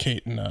Kate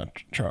and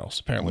Charles,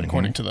 apparently,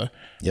 according to the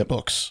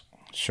books.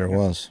 Sure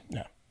was.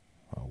 Yeah.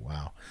 Oh,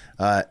 wow.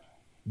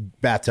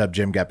 Bathtub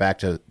Jim got back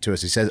to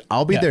us. He says,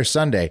 I'll be there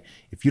Sunday.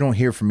 If you don't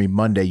hear from me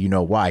Monday, you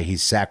know why.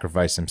 He's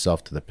sacrificed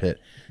himself to the pit.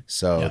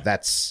 So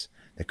that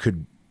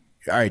could.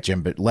 All right,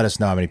 Jim, but let us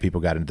know how many people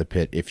got into the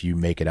pit if you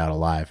make it out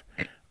alive.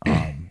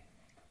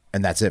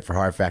 And that's it for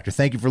Hard Factor.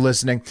 Thank you for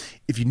listening.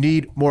 If you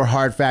need more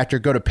Hard Factor,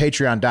 go to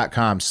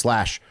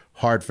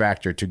patreon.com/Hard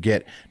Factor to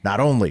get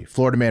not only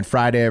Florida Man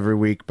Friday every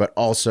week, but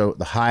also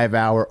the Hive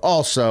Hour.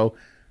 Also,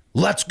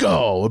 Let's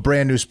Go, a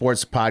brand new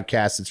sports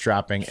podcast that's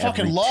dropping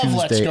every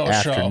Tuesday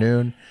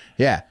afternoon. Show.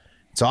 Yeah,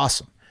 it's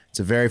awesome. It's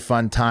a very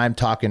fun time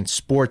talking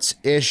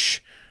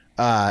sports-ish.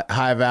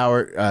 Hive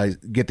Hour,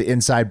 get the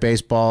inside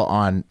baseball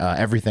on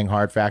everything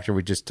Hard Factor.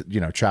 We just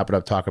chop it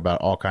up, talk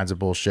about all kinds of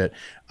bullshit.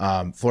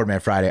 Florida Man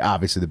Friday,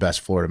 obviously the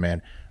best Florida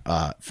Man,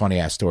 funny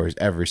ass stories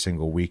every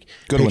single week.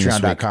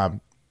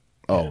 Patreon.com.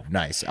 Oh,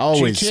 nice.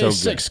 Always GTA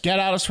 6.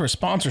 Get out us for a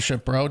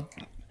sponsorship, bro.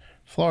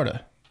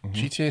 Florida.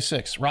 GTA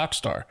 6.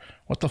 Rockstar.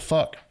 What the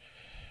fuck?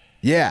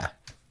 Yeah.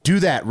 Do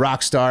that,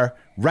 Rockstar,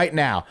 right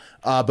now.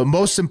 But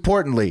most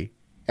importantly,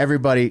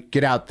 everybody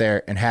get out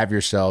there and have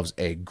yourselves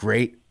a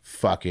great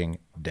fucking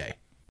day.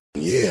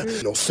 Yeah,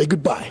 say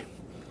goodbye.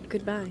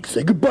 Goodbye.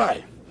 Say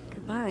goodbye.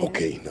 Goodbye.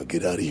 Okay, now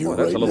get out of here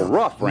that's a little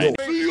rough, Randy.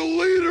 See you